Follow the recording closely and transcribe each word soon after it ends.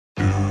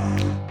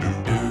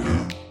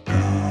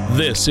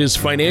This is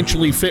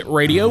Financially Fit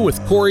Radio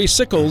with Corey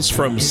Sickles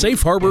from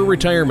Safe Harbor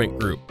Retirement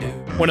Group.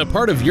 When a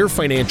part of your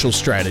financial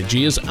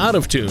strategy is out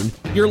of tune,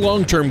 your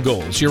long-term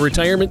goals, your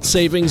retirement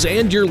savings,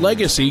 and your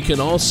legacy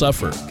can all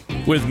suffer.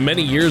 With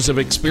many years of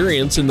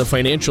experience in the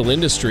financial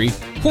industry,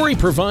 Corey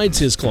provides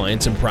his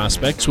clients and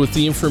prospects with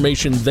the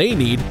information they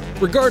need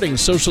regarding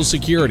Social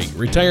Security,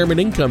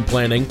 retirement income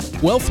planning,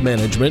 wealth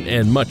management,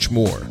 and much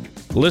more.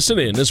 Listen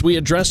in as we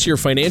address your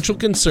financial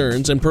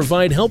concerns and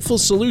provide helpful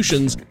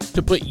solutions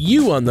to put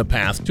you on the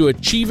path to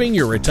achieving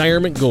your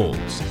retirement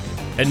goals.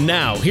 And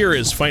now, here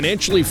is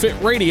Financially Fit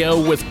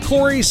Radio with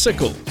Corey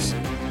Sickles.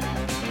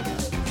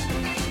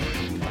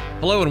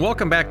 Hello and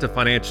welcome back to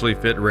Financially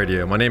Fit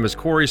Radio. My name is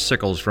Corey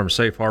Sickles from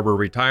Safe Harbor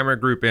Retirement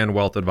Group and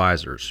Wealth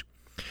Advisors.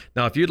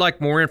 Now, if you'd like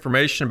more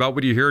information about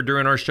what you hear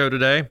during our show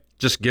today,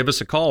 just give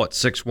us a call at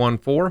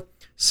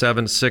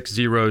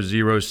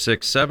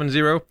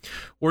 614-760-0670,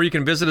 or you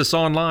can visit us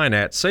online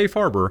at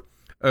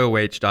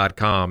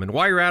safeharboroh.com. And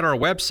while you're at our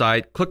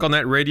website, click on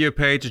that radio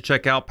page to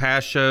check out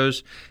past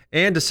shows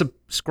and to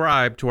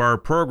subscribe to our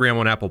program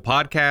on Apple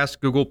Podcasts,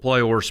 Google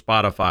Play, or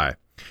Spotify.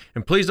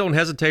 And please don't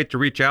hesitate to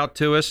reach out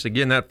to us.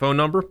 Again, that phone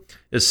number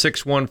is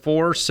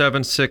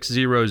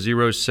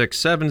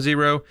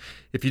 614-760-0670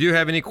 if you do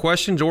have any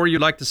questions or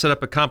you'd like to set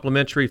up a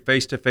complimentary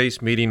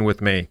face-to-face meeting with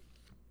me.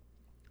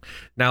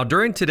 Now,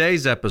 during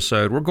today's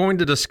episode, we're going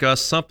to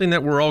discuss something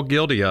that we're all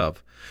guilty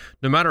of.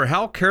 No matter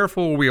how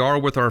careful we are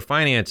with our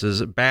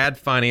finances, bad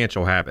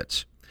financial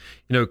habits.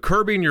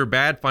 Curbing your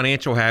bad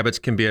financial habits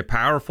can be a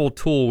powerful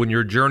tool in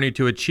your journey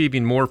to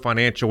achieving more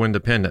financial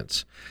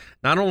independence.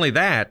 Not only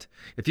that,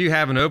 if you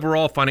have an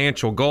overall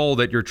financial goal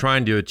that you're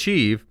trying to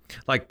achieve,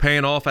 like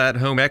paying off that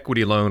home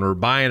equity loan or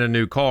buying a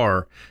new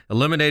car,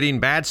 eliminating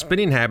bad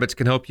spending habits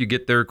can help you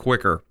get there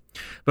quicker.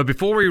 But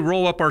before we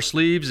roll up our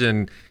sleeves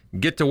and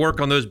get to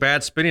work on those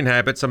bad spending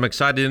habits, I'm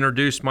excited to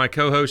introduce my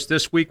co-host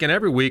this week and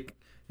every week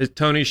is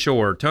Tony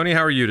Shore. Tony,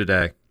 how are you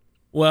today?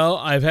 Well,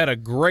 I've had a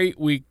great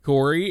week,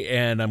 Corey,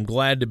 and I'm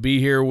glad to be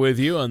here with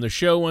you on the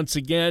show once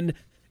again.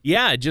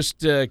 Yeah,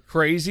 just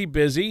crazy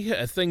busy.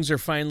 Things are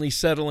finally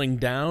settling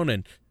down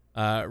and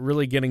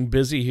really getting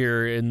busy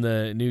here in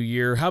the new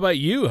year. How about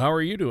you? How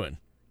are you doing?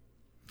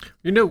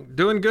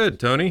 Doing good,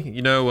 Tony.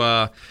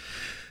 It's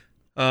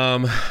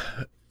hard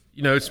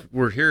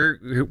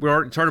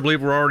to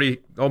believe we're already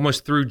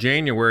almost through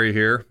January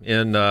here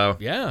in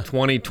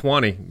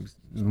 2020.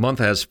 The month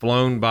has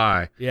flown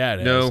by. Yeah,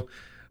 it has.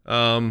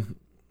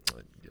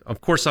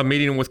 Of course, I'm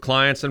meeting with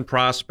clients and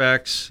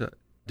prospects,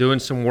 doing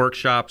some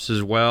workshops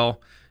as well.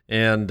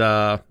 And,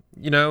 of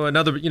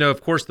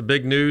course, the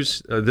big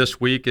news this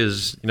week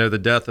is, the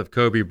death of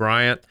Kobe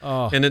Bryant.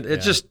 Oh, and a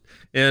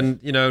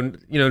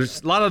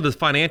lot of the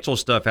financial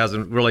stuff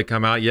hasn't really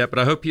come out yet, but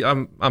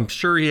I'm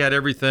sure he had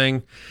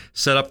everything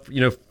set up,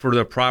 for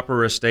the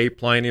proper estate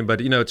planning. But,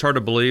 it's hard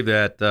to believe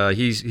that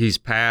he's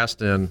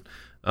passed, and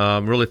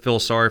really feel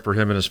sorry for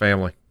him and his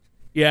family.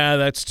 Yeah,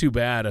 that's too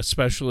bad,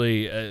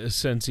 especially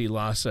since he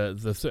lost.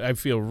 I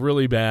feel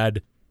really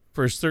bad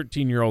for his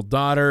 13-year-old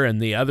daughter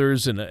and the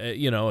others. And,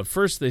 at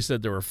first they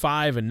said there were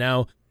 5, and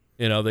now,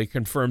 they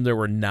confirmed there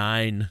were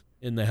 9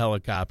 in the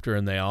helicopter,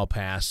 and they all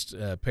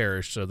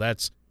perished. So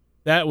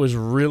that was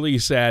really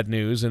sad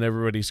news, and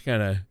everybody's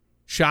kind of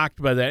shocked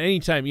by that.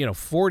 Anytime,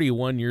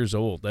 41 years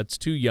old, that's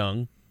too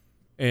young.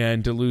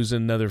 And to lose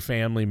another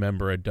family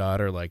member, a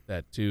daughter like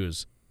that too,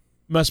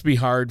 must be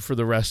hard for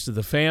the rest of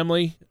the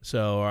family.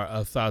 So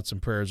our thoughts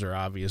and prayers are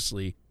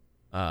obviously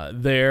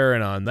there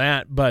and on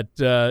that. But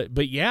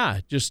yeah,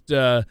 just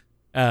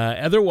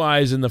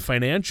otherwise in the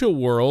financial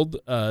world,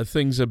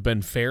 things have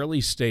been fairly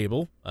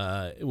stable,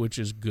 which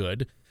is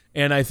good.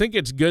 And I think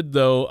it's good,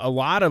 though, a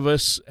lot of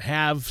us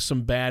have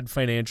some bad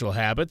financial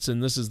habits,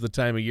 and this is the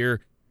time of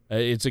year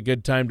it's a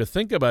good time to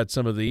think about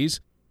some of these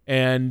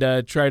and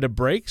try to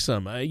break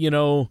some. I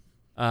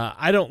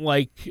don't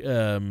like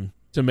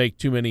to make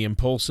too many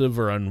impulsive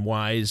or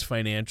unwise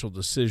financial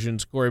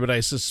decisions, Corey, but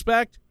I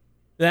suspect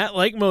that,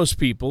 like most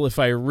people, if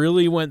I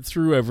really went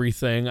through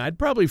everything, I'd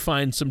probably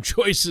find some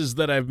choices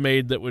that I've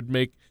made that would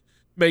make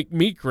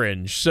me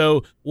cringe.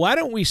 So why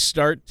don't we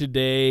start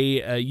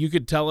today? You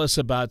could tell us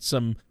about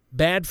some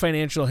bad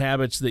financial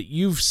habits that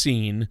you've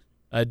seen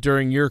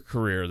during your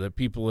career that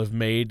people have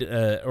made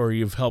or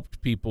you've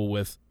helped people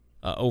with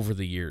over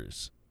the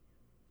years.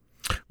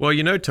 Well,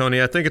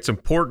 Tony, I think it's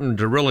important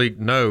to really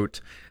note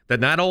that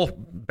not all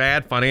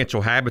bad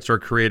financial habits are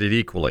created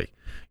equally.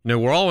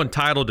 We're all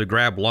entitled to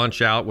grab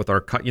lunch out with our,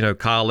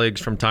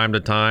 colleagues from time to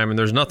time, and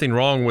there's nothing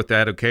wrong with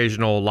that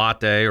occasional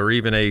latte or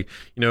even a,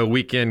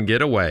 weekend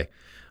getaway.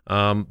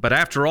 But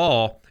after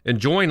all,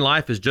 enjoying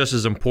life is just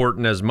as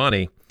important as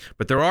money.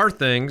 But there are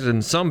things,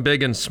 and some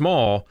big and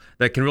small,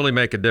 that can really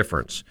make a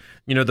difference.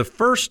 The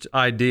first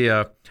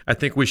idea I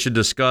think we should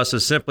discuss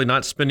is simply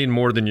not spending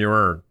more than you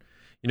earn.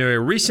 A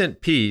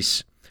recent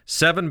piece,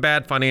 7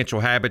 Bad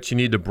Financial Habits You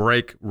Need to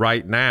Break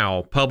Right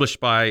Now,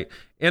 published by,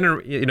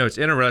 it's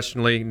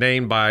interestingly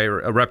named by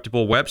a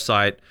reputable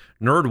website,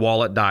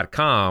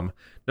 NerdWallet.com,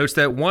 notes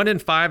that 1 in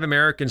 5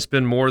 Americans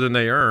spend more than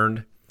they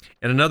earned,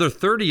 and another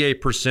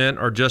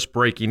 38% are just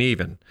breaking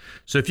even.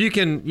 So if you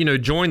can,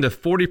 join the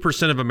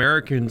 40% of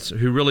Americans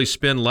who really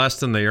spend less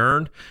than they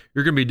earn,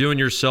 you're going to be doing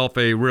yourself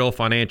a real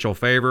financial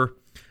favor.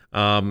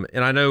 And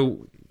I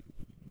know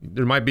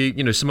there might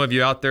be, some of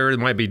you out there that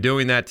might be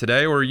doing that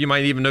today, or you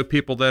might even know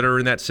people that are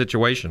in that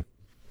situation.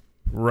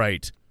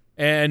 Right.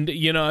 And,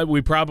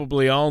 we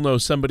probably all know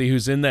somebody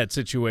who's in that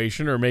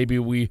situation, or maybe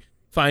we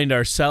find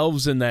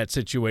ourselves in that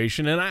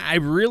situation. And I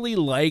really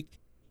like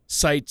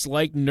sites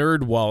like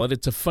NerdWallet.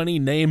 It's a funny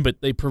name,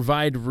 but they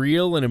provide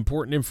real and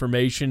important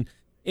information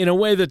in a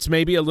way that's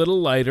maybe a little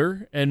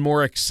lighter and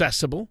more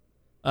accessible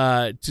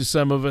to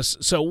some of us.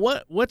 So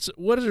what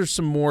are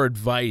some more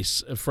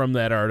advice from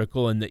that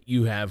article and that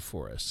you have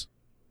for us?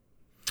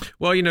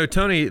 Well,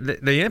 Tony,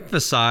 they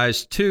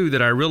emphasize two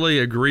that I really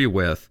agree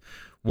with.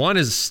 One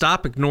is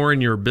stop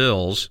ignoring your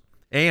bills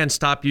and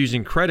stop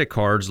using credit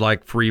cards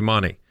like free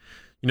money.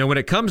 When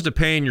it comes to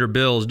paying your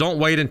bills, don't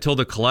wait until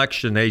the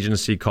collection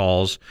agency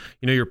calls.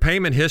 Your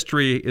payment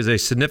history is a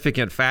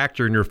significant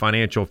factor in your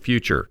financial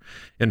future.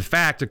 In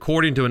fact,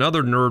 according to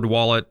another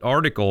NerdWallet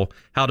article,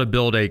 how to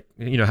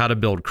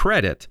build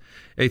credit,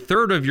 a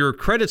third of your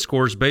credit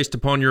score is based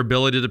upon your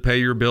ability to pay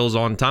your bills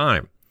on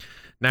time.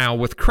 Now,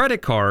 with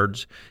credit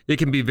cards, it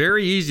can be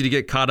very easy to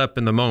get caught up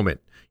in the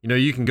moment.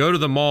 You can go to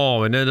the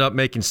mall and end up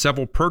making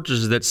several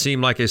purchases that seem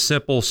like a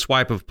simple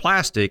swipe of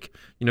plastic.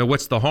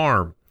 What's the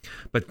harm?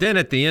 But then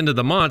at the end of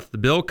the month, the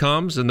bill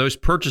comes, and those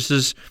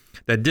purchases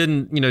that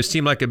didn't,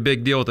 seem like a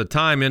big deal at the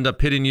time end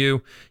up hitting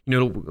you,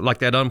 like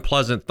that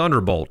unpleasant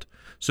thunderbolt.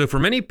 So for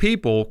many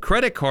people,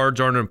 credit cards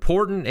are an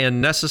important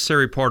and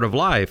necessary part of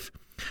life.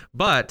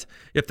 But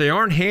if they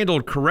aren't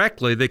handled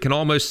correctly, they can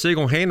almost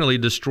single-handedly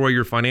destroy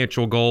your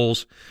financial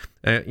goals,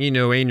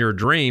 and your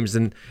dreams.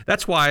 And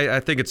that's why I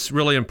think it's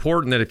really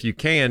important that if you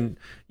can,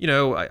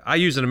 I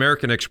use an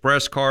American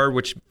Express card,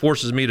 which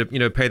forces me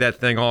to, pay that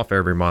thing off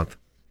every month.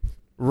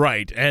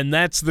 Right, and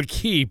that's the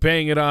key,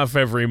 paying it off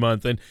every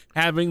month, and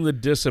having the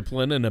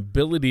discipline and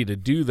ability to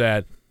do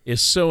that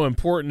is so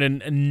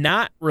important, and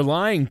not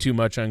relying too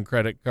much on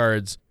credit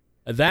cards.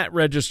 That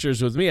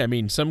registers with me. I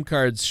mean, some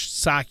cards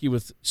sock you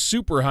with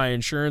super high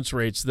insurance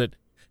rates that,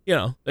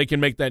 they can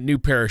make that new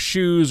pair of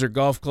shoes or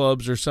golf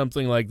clubs or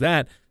something like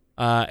that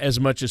as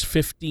much as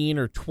 15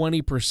 or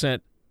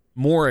 20%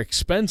 more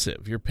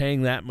expensive. You're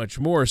paying that much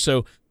more.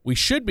 So we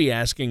should be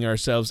asking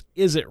ourselves,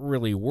 is it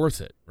really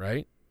worth it,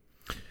 right?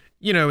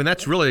 And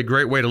that's really a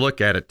great way to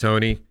look at it,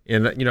 Tony.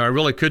 And, I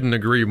really couldn't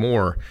agree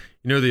more.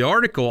 The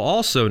article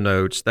also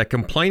notes that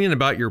complaining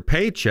about your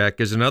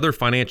paycheck is another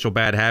financial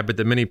bad habit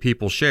that many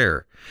people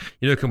share.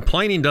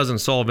 Complaining doesn't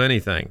solve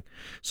anything.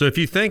 So if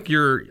you think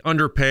you're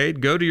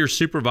underpaid, go to your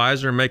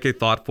supervisor and make a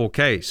thoughtful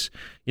case.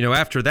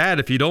 After that,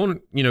 if you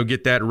don't,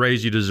 get that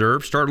raise you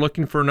deserve, start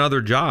looking for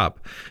another job.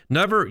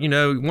 Never,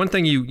 one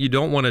thing you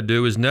don't want to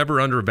do is never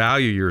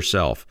undervalue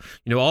yourself.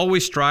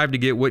 Always strive to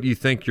get what you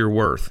think you're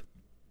worth.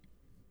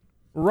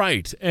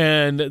 Right,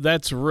 and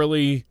that's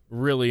really,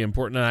 really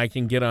important, and I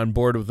can get on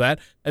board with that.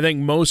 I think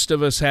most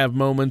of us have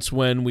moments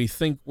when we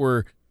think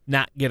we're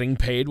not getting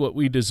paid what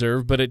we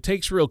deserve, but it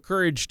takes real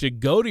courage to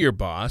go to your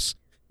boss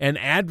and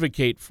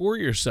advocate for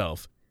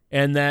yourself,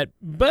 and that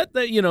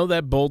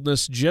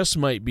boldness just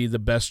might be the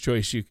best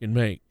choice you can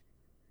make.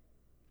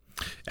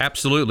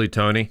 Absolutely,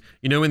 Tony.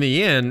 In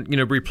the end,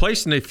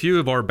 replacing a few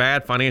of our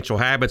bad financial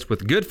habits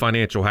with good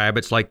financial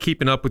habits, like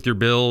keeping up with your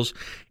bills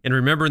and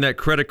remembering that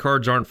credit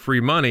cards aren't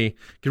free money,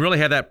 can really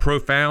have that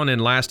profound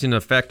and lasting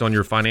effect on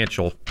your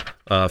financial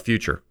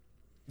future.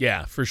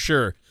 Yeah, for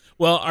sure.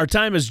 Well, our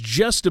time is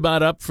just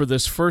about up for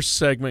this first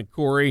segment,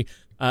 Corey,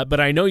 but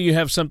I know you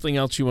have something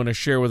else you want to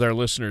share with our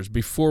listeners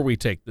before we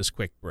take this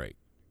quick break.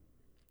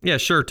 Yeah,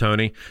 sure,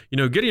 Tony.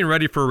 Getting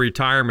ready for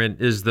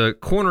retirement is the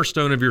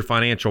cornerstone of your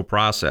financial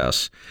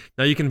process.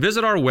 Now, you can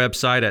visit our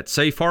website at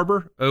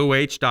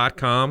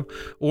safeharboroh.com,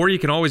 or you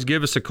can always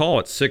give us a call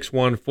at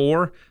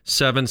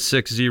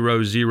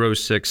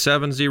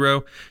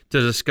 614-760-0670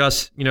 to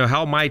discuss,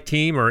 how my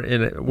team, or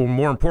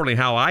more importantly,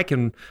 how I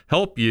can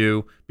help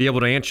you be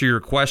able to answer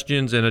your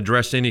questions and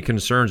address any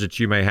concerns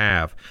that you may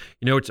have.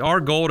 It's our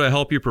goal to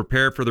help you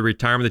prepare for the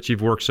retirement that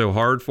you've worked so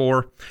hard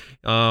for.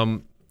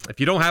 If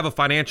you don't have a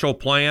financial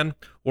plan,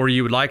 or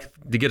you would like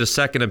to get a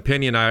second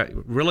opinion, I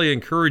really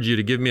encourage you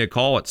to give me a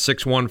call at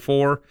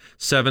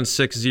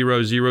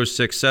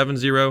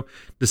 614-760-0670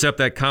 to set up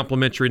that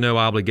complimentary no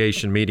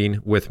obligation meeting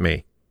with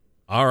me.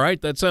 All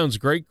right, that sounds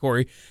great,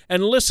 Corey.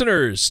 And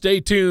listeners, stay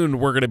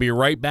tuned. We're going to be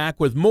right back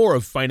with more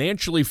of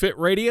Financially Fit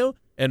Radio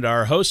and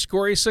our host,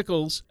 Corey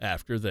Sickles,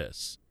 after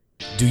this.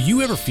 Do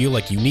you ever feel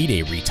like you need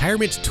a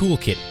retirement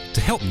toolkit to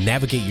help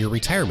navigate your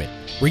retirement?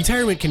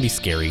 Retirement can be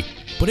scary,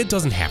 but it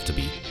doesn't have to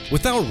be.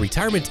 With our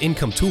Retirement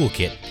Income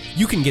Toolkit,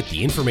 you can get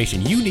the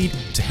information you need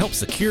to help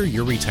secure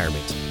your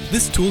retirement.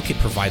 This toolkit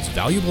provides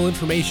valuable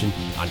information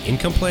on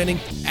income planning,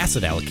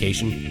 asset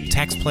allocation,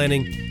 tax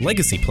planning,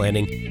 legacy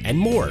planning, and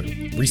more.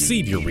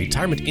 Receive your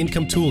Retirement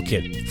Income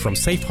Toolkit from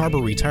Safe Harbor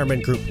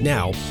Retirement Group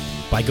now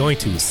by going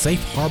to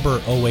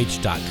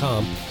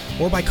safeharboroh.com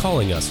or by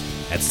calling us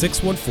at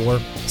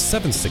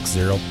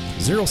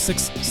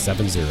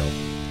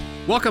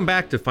 614-760-0670. Welcome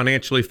back to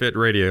Financially Fit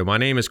Radio. My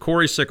name is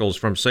Corey Sickles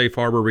from Safe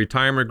Harbor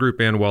Retirement Group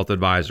and Wealth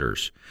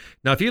Advisors.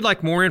 Now, if you'd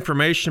like more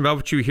information about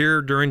what you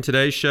hear during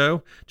today's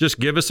show, just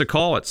give us a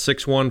call at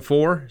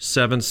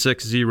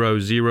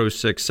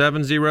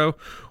 614-760-0670,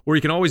 or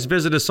you can always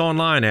visit us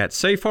online at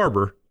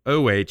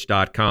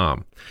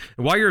safeharboroh.com.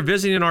 And while you're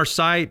visiting our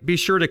site, be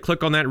sure to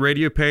click on that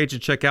radio page to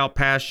check out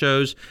past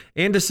shows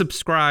and to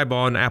subscribe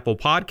on Apple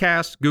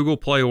Podcasts, Google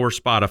Play, or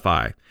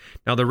Spotify.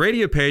 Now, the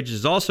radio page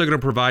is also going to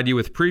provide you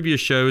with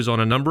previous shows on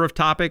a number of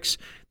topics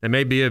that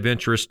may be of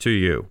interest to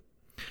you.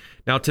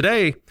 Now,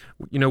 today,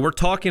 we're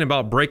talking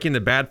about breaking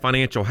the bad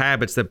financial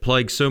habits that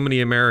plague so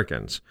many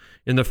Americans.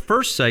 In the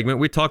first segment,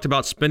 we talked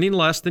about spending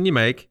less than you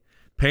make,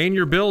 paying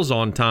your bills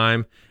on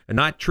time, and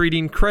not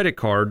treating credit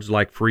cards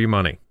like free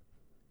money.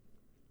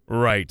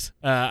 Right.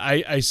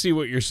 I see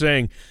what you're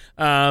saying.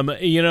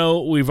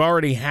 We've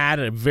already had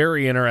a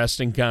very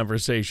interesting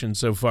conversation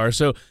so far.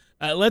 So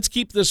let's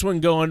keep this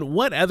one going.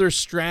 What other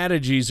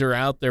strategies are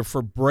out there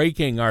for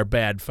breaking our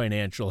bad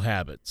financial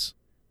habits?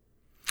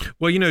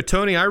 Well,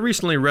 Tony, I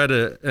recently read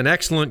an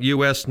excellent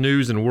U.S.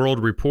 News and World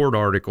Report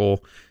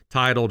article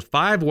titled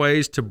 5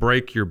 Ways to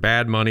Break Your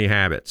Bad Money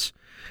Habits.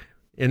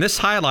 And this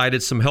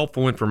highlighted some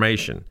helpful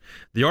information.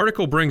 The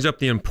article brings up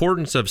the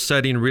importance of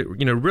setting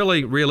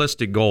really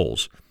realistic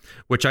goals,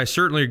 which I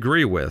certainly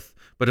agree with.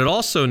 But it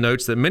also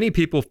notes that many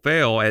people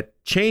fail at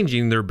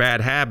changing their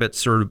bad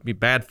habits or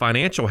bad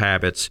financial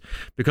habits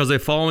because they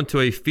fall into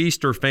a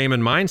feast or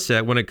famine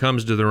mindset when it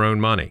comes to their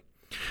own money.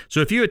 So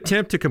if you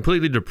attempt to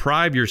completely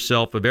deprive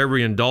yourself of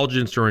every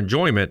indulgence or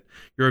enjoyment,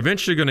 you're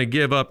eventually going to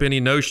give up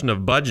any notion of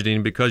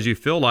budgeting because you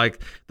feel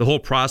like the whole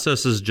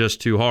process is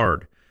just too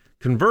hard.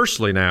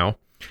 Conversely now,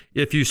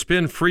 if you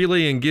spend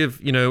freely and give,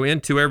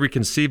 into every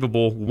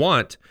conceivable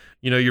want,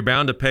 you're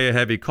bound to pay a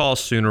heavy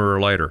cost sooner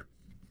or later.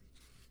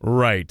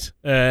 Right.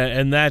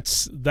 And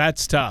that's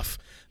tough.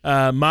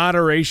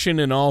 Moderation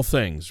in all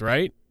things,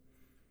 right?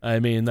 I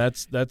mean,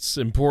 that's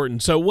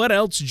important. So what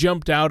else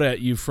jumped out at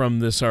you from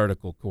this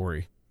article,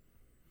 Corey?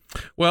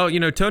 Well,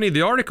 Tony,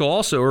 the article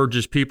also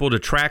urges people to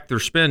track their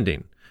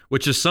spending,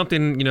 which is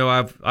something,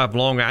 I've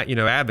long,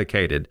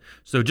 advocated.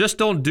 So just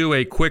don't do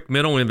a quick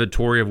mental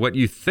inventory of what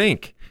you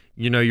think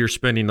you're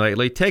spending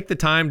lately. Take the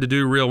time to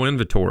do real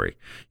inventory.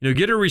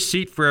 Get a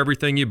receipt for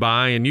everything you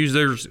buy and use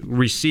those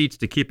receipts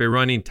to keep a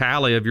running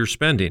tally of your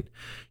spending.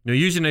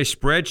 Using a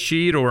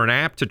spreadsheet or an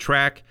app to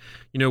track,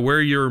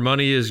 where your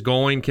money is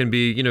going can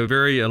be,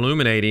 very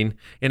illuminating.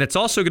 And it's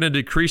also going to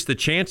decrease the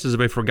chances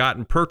of a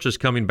forgotten purchase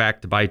coming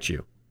back to bite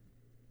you.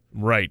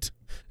 Right.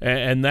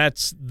 And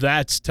that's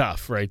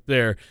tough right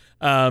there.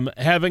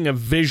 Having a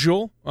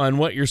visual on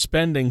what you're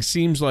spending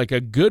seems like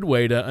a good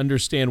way to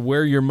understand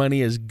where your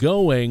money is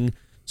going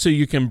so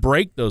you can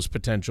break those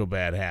potential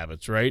bad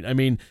habits, right? I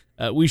mean,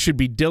 we should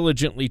be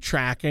diligently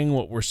tracking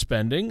what we're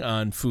spending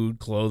on food,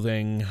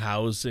 clothing,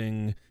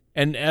 housing,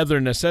 and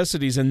other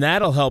necessities, and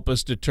that'll help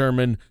us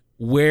determine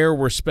where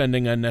we're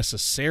spending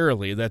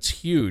unnecessarily.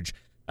 That's huge.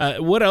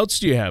 What else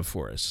do you have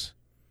for us?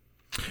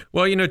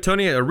 Well,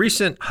 Tony, a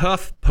recent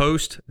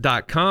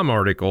HuffPost.com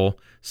article,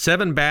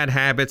 7 Bad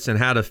Habits and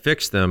How to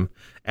Fix Them,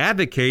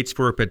 advocates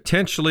for a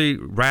potentially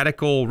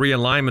radical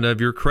realignment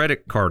of your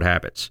credit card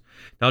habits.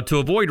 Now, to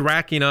avoid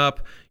racking up,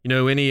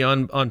 any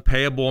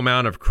unpayable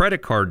amount of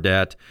credit card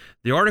debt,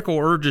 the article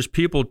urges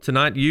people to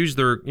not use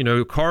their,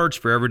 cards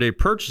for everyday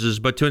purchases,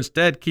 but to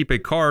instead keep a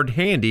card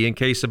handy in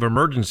case of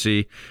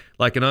emergency,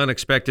 like an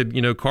unexpected,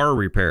 car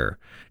repair.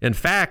 In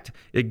fact,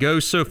 it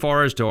goes so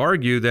far as to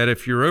argue that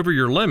if you're over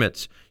your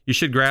limits, you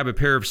should grab a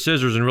pair of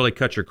scissors and really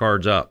cut your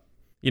cards up.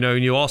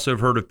 And you also have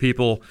heard of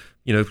people,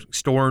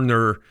 storing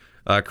their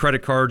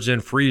credit cards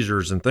in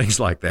freezers and things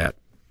like that.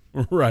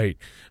 Right.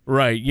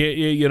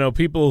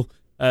 People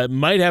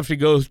might have to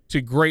go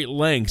to great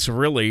lengths,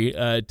 really,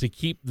 to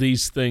keep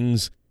these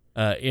things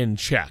in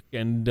check.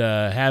 And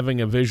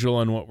having a visual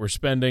on what we're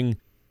spending,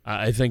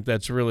 I think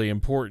that's really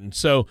important.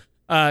 So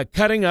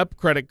cutting up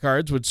credit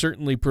cards would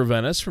certainly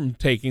prevent us from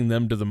taking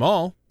them to the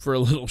mall for a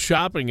little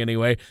shopping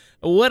anyway.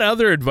 What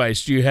other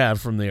advice do you have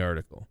from the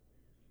article?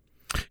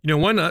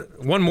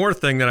 One more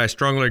thing that I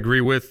strongly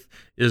agree with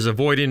is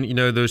avoiding,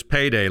 those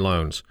payday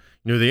loans.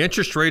 The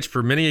interest rates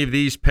for many of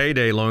these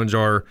payday loans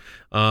are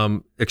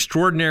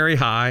extraordinary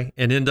high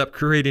and end up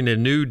creating a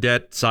new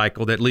debt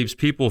cycle that leaves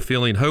people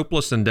feeling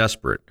hopeless and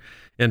desperate.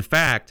 In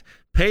fact,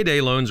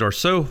 payday loans are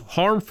so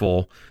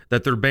harmful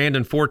that they're banned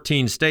in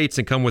 14 states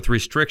and come with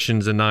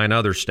restrictions in 9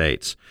 other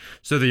states.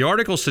 So the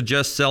article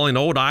suggests selling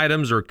old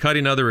items or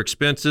cutting other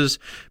expenses,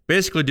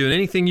 basically doing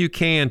anything you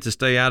can to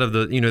stay out of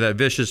the, that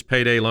vicious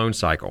payday loan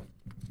cycle.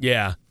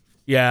 Yeah,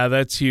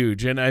 that's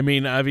huge. And I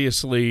mean,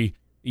 obviously,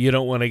 you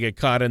don't want to get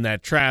caught in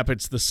that trap.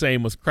 It's the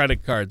same with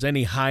credit cards.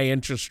 Any high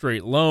interest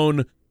rate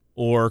loan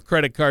or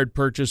credit card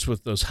purchase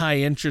with those high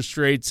interest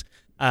rates,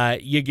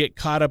 you get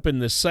caught up in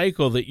this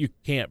cycle that you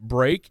can't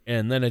break,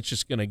 and then it's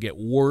just going to get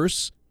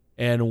worse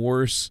and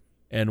worse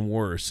and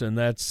worse, and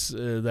that's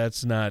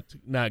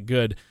not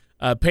good.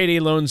 Payday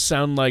loans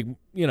sound like,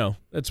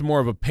 it's more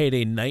of a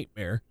payday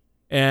nightmare.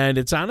 And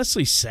it's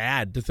honestly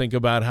sad to think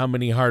about how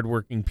many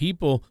hardworking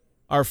people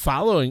are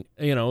falling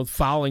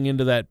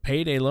into that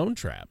payday loan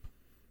trap.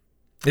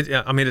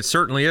 It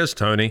certainly is,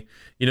 Tony.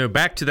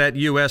 Back to that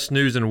U.S.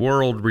 News and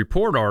World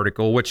Report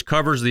article, which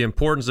covers the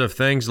importance of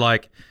things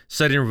like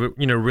setting,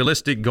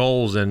 realistic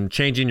goals and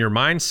changing your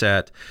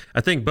mindset.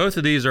 I think both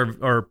of these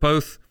are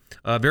both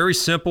very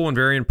simple and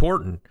very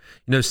important.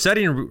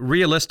 Setting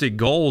realistic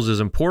goals is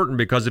important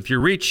because if you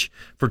reach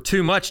for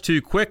too much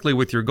too quickly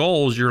with your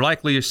goals, you're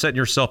likely setting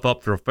yourself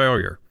up for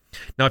failure.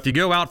 Now, if you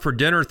go out for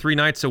dinner 3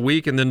 nights a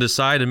week and then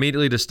decide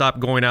immediately to stop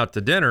going out to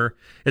dinner,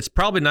 it's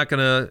probably not going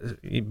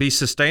to be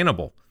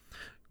sustainable.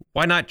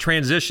 Why not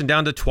transition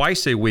down to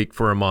twice a week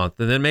for a month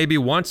and then maybe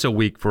once a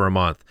week for a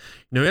month?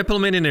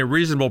 Implementing a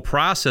reasonable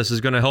process is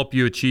going to help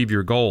you achieve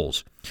your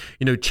goals.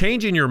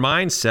 Changing your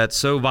mindset's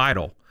so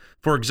vital.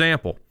 For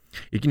example,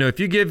 if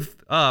you give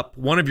up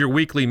one of your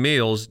weekly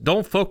meals,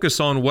 don't focus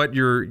on what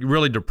you're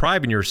really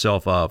depriving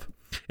yourself of.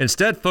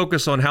 Instead,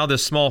 focus on how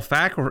this small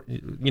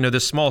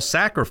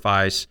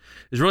sacrifice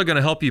is really going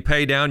to help you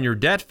pay down your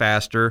debt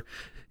faster,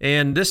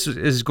 and this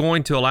is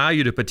going to allow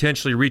you to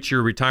potentially reach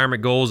your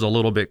retirement goals a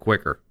little bit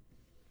quicker.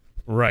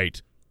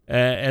 Right.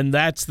 And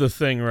that's the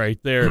thing right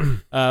there.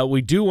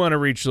 We do want to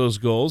reach those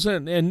goals,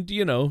 and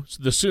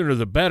the sooner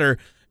the better.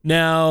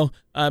 Now,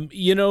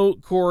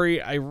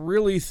 Corey, I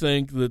really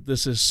think that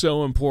this is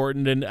so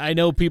important, and I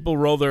know people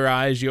roll their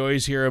eyes. You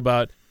always hear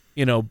about,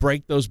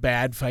 break those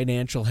bad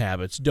financial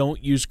habits.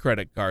 Don't use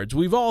credit cards.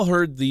 We've all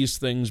heard these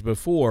things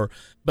before,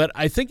 but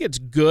I think it's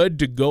good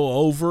to go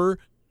over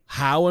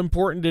how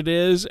important it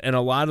is and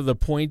a lot of the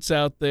points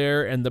out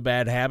there and the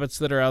bad habits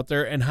that are out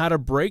there and how to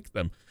break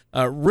them.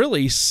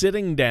 Really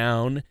sitting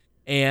down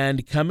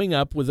and coming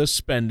up with a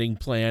spending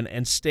plan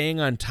and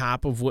staying on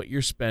top of what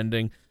you're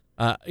spending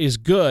is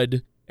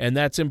good, and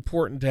that's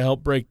important to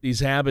help break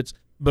these habits,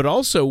 but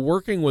also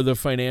working with a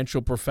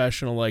financial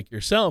professional like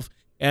yourself.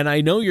 And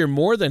I know you're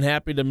more than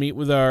happy to meet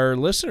with our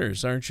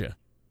listeners, aren't you?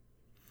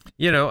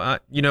 I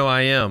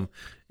am.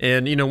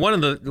 And one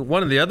of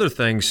the other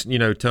things,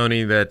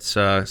 Tony,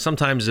 that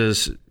sometimes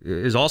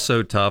is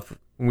also tough.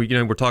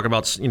 We're talking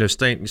about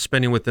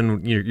spending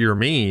within your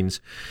means.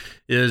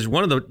 Is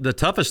one of the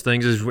toughest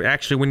things is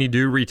actually when you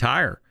do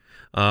retire.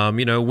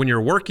 When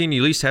you're working,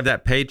 you at least have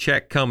that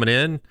paycheck coming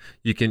in.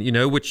 You can,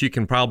 which you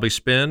can probably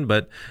spend,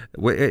 but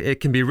it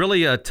can be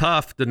really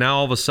tough to now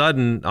all of a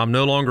sudden I'm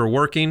no longer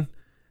working.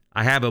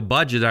 I have a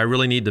budget I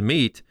really need to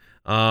meet.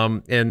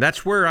 And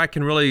that's where I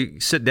can really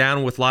sit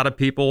down with a lot of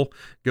people,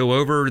 go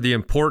over the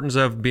importance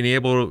of being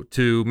able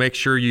to make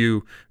sure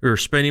you are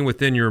spending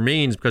within your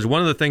means, because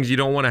one of the things you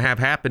don't want to have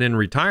happen in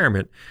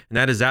retirement, and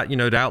that is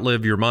to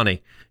outlive your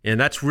money. And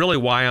that's really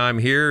why I'm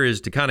here,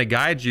 is to kind of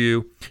guide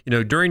you,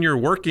 during your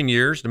working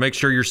years to make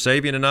sure you're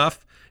saving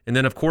enough. And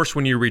then, of course,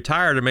 when you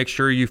retire, to make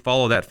sure you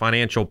follow that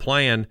financial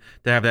plan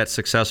to have that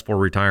successful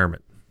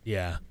retirement.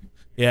 Yeah.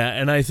 Yeah,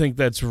 and I think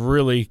that's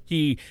really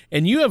key.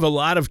 And you have a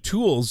lot of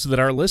tools that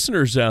our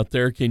listeners out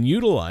there can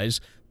utilize.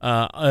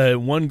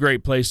 One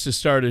great place to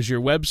start is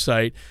your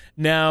website.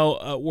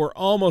 Now, we're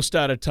almost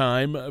out of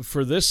time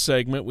for this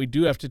segment. We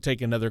do have to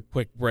take another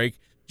quick break.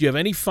 Do you have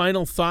any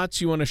final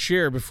thoughts you want to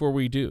share before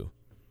we do?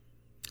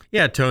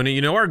 Yeah,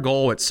 Tony, our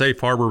goal at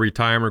Safe Harbor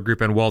Retirement Group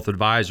and Wealth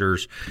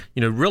Advisors,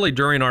 really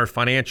during our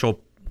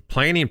financial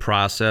planning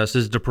process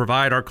is to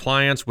provide our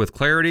clients with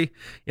clarity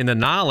in the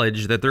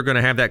knowledge that they're going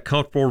to have that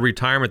comfortable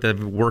retirement that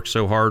they've worked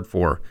so hard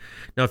for.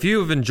 Now, if you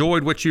have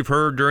enjoyed what you've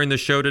heard during the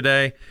show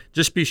today,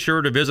 just be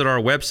sure to visit our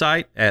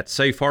website at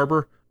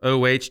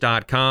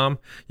safeharboroh.com.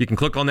 You can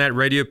click on that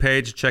radio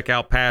page, check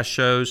out past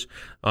shows.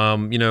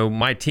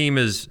 My team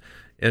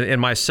and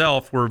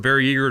myself, we're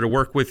very eager to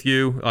work with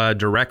you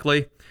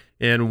directly.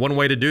 And one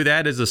way to do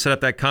that is to set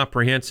up that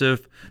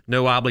comprehensive,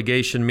 no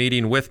obligation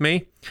meeting with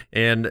me.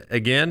 And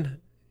again,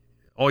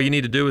 all you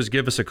need to do is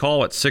give us a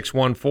call at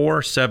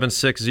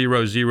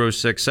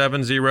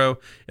 614-760-0670.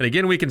 And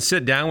again, we can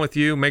sit down with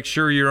you, make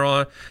sure you're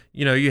on,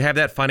 you have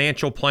that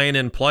financial plan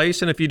in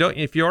place. And if you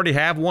already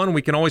have one,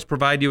 we can always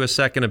provide you a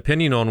second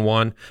opinion on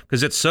one,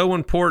 because it's so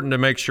important to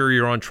make sure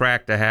you're on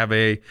track to have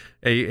a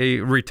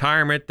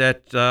retirement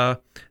that's going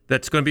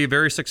to be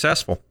very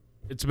successful.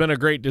 It's been a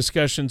great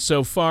discussion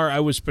so far. I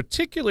was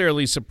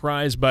particularly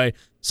surprised by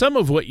some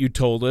of what you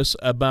told us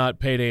about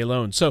payday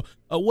loans. So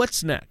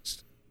what's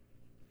next?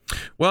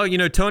 Well,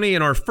 Tony,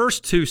 in our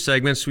first two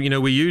segments,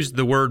 we used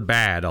the word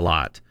bad a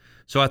lot.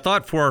 So I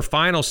thought for our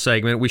final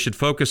segment, we should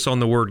focus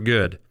on the word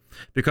good,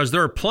 because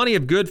there are plenty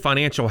of good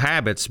financial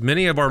habits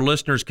many of our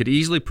listeners could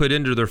easily put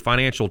into their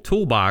financial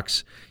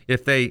toolbox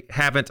if they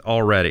haven't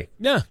already.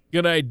 Yeah,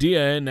 good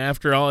idea. And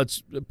after all,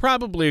 it's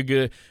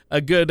probably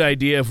a good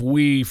idea if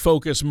we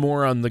focus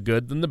more on the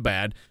good than the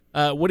bad.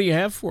 What do you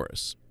have for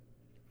us?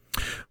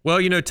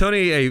 Well,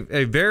 Tony,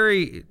 a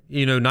very,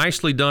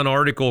 nicely done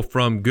article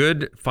from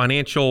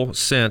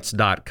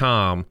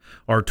goodfinancialsense.com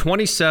are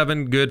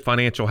 27 good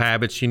financial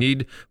habits you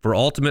need for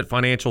ultimate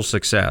financial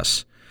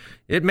success.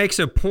 It makes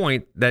a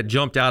point that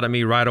jumped out at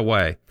me right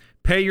away.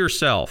 Pay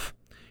yourself.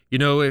 You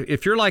know,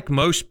 if you're like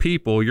most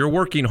people, you're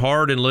working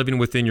hard and living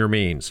within your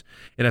means.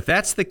 And if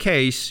that's the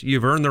case,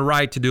 you've earned the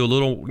right to do a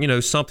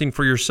little, something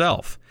for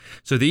yourself.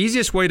 So the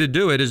easiest way to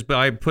do it is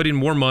by putting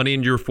more money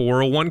in your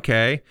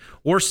 401k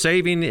or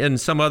saving in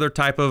some other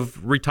type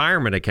of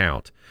retirement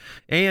account.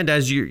 And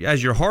as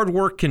your hard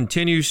work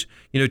continues,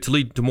 to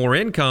lead to more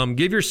income,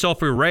 give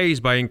yourself a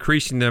raise by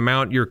increasing the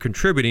amount you're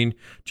contributing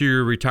to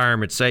your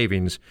retirement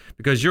savings,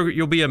 because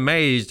you'll be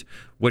amazed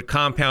what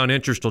compound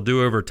interest will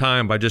do over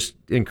time by just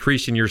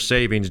increasing your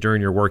savings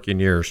during your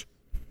working years.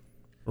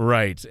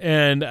 Right.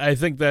 And I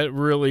think that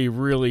really,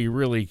 really,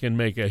 really can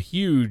make a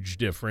huge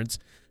difference.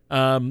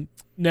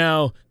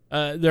 Now,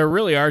 there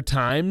really are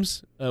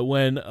times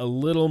when a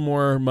little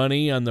more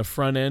money on the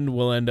front end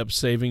will end up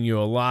saving you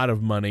a lot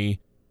of money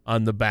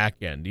on the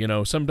back end.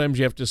 Sometimes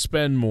you have to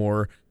spend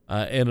more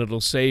and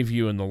it'll save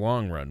you in the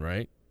long run,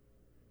 right?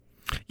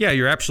 Yeah,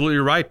 you're absolutely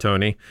right,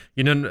 Tony.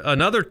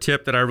 Another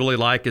tip that I really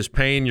like is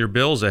paying your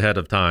bills ahead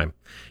of time.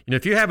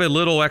 If you have a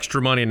little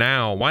extra money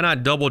now, why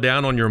not double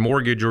down on your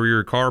mortgage or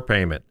your car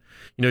payment?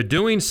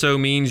 Doing so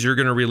means you're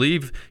going to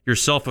relieve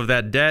yourself of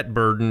that debt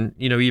burden,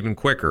 even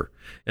quicker.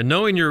 And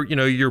knowing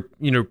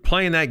you're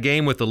playing that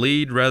game with the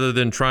lead rather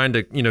than trying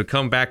to,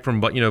 come back from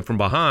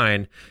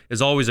behind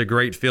is always a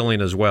great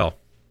feeling as well.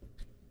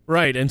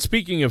 Right. And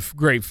speaking of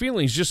great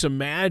feelings, just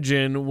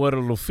imagine what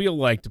it'll feel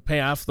like to pay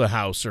off the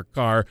house or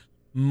car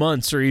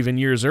months or even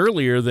years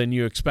earlier than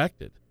you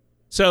expected.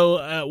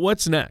 So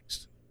what's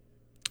next?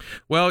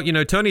 Well,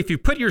 Tony, if you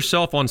put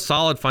yourself on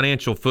solid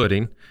financial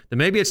footing, then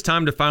maybe it's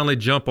time to finally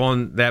jump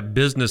on that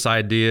business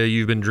idea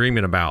you've been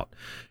dreaming about.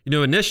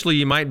 Initially,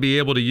 you might be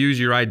able to use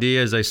your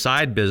idea as a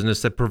side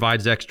business that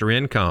provides extra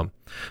income.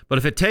 But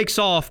if it takes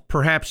off,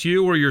 perhaps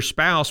you or your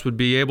spouse would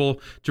be able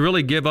to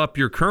really give up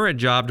your current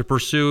job to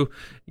pursue,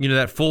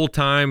 that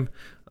full-time,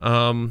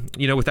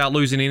 without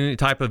losing any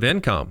type of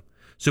income.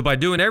 So by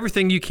doing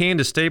everything you can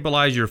to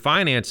stabilize your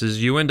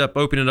finances, you end up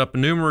opening up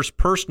numerous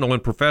personal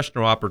and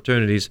professional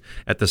opportunities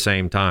at the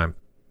same time.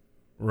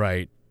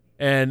 Right.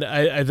 And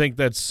I think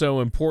that's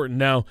so important.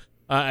 Now,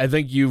 I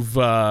think you've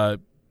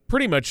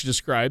pretty much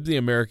described the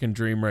American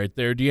dream right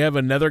there. Do you have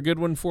another good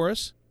one for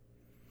us?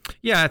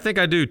 Yeah, I think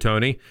I do,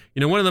 Tony.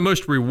 One of the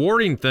most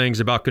rewarding things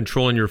about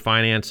controlling your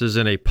finances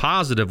in a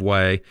positive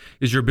way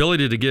is your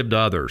ability to give to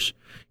others.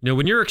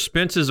 When your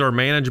expenses are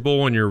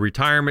manageable and your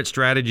retirement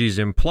strategies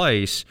in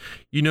place,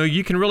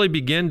 you can really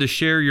begin to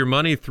share your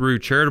money through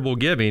charitable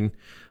giving,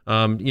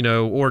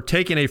 or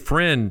taking a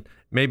friend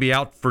maybe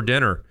out for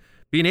dinner.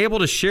 Being able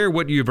to share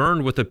what you've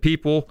earned with the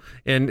people,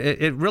 and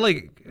it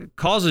really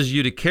causes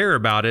you to care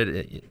about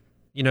it.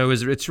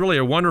 It's really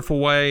a wonderful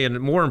way, and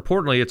more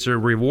importantly, it's a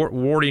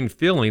rewarding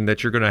feeling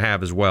that you're going to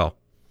have as well.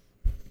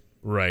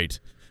 Right.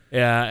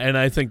 Yeah, and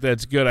I think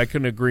that's good. I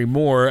couldn't agree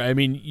more. I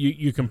mean,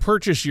 you can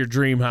purchase your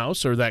dream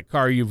house or that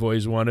car you've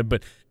always wanted,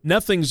 but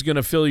nothing's going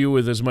to fill you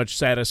with as much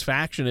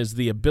satisfaction as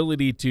the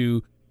ability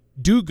to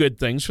do good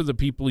things for the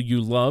people you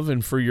love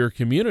and for your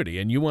community,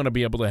 and you want to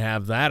be able to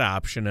have that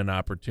option and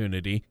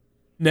opportunity.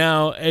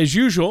 Now, as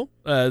usual,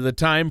 the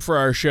time for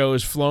our show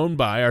has flown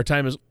by. Our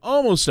time is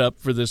almost up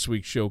for this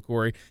week's show,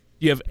 Corey. Do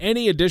you have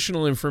any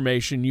additional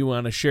information you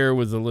want to share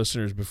with the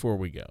listeners before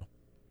we go?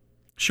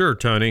 Sure,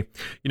 Tony.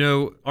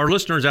 Our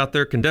listeners out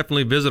there can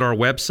definitely visit our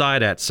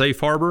website at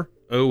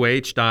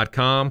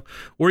safeharboroh.com,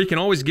 or you can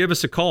always give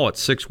us a call at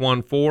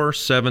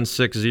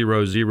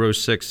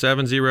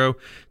 614-760-0670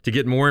 to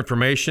get more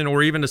information,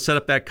 or even to set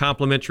up that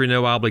complimentary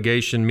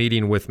no-obligation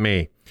meeting with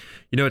me.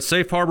 At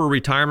Safe Harbor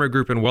Retirement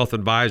Group and Wealth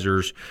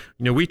Advisors,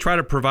 we try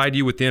to provide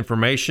you with the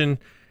information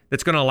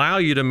that's going to allow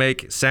you to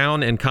make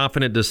sound and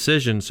confident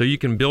decisions so you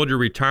can build your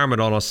retirement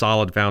on a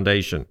solid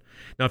foundation.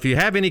 Now, if you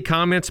have any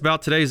comments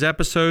about today's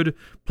episode,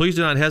 please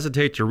do not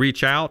hesitate to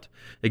reach out.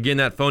 Again,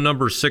 that phone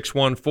number is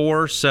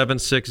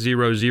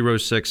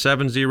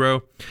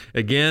 614-760-0670.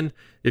 Again,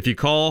 if you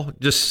call,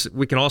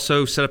 we can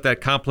also set up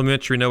that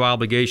complimentary no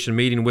obligation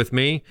meeting with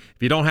me.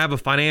 If you don't have a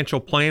financial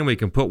plan, we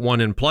can put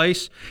one in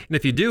place. And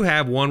if you do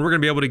have one, we're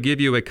going to be able to give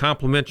you a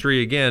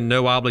complimentary, again,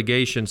 no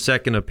obligation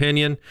second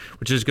opinion,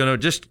 which is going to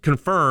just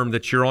confirm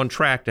that you're on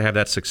track to have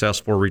that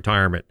successful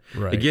retirement.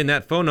 Right. Again,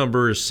 that phone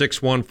number is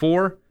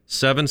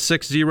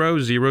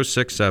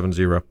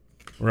 614-760-0670.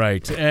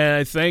 Right.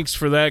 And thanks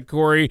for that,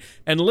 Corey.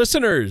 And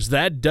listeners,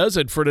 that does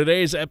it for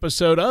today's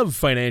episode of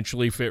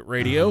Financially Fit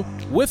Radio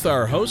with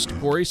our host,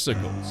 Corey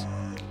Sickles.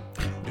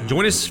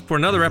 Join us for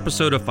another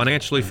episode of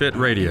Financially Fit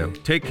Radio.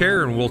 Take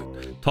care, and we'll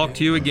talk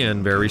to you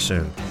again very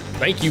soon.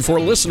 Thank you for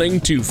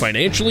listening to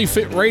Financially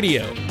Fit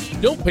Radio.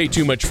 Don't pay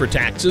too much for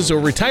taxes or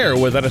retire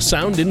without a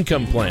sound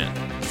income plan.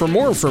 For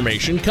more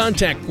information,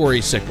 contact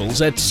Corey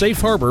Sickles at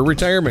Safe Harbor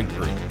Retirement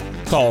Group.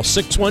 Call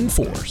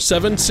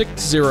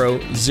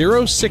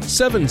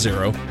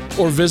 614-760-0670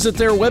 or visit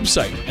their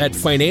website at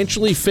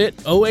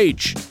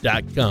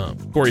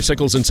financiallyfitoh.com. Corey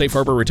Sickles and Safe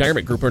Harbor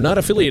Retirement Group are not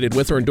affiliated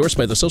with or endorsed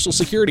by the Social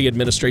Security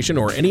Administration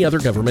or any other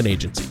government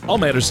agency. All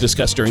matters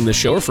discussed during this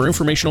show are for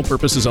informational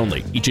purposes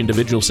only. Each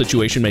individual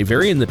situation may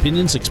vary, and the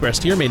opinions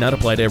expressed here may not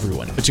apply to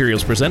everyone.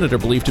 Materials presented are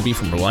believed to be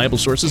from reliable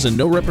sources, and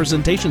no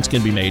representations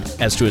can be made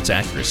as to its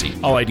accuracy.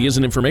 All ideas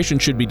and information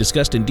should be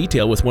discussed in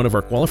detail with one of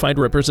our qualified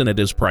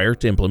representatives prior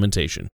to implementation.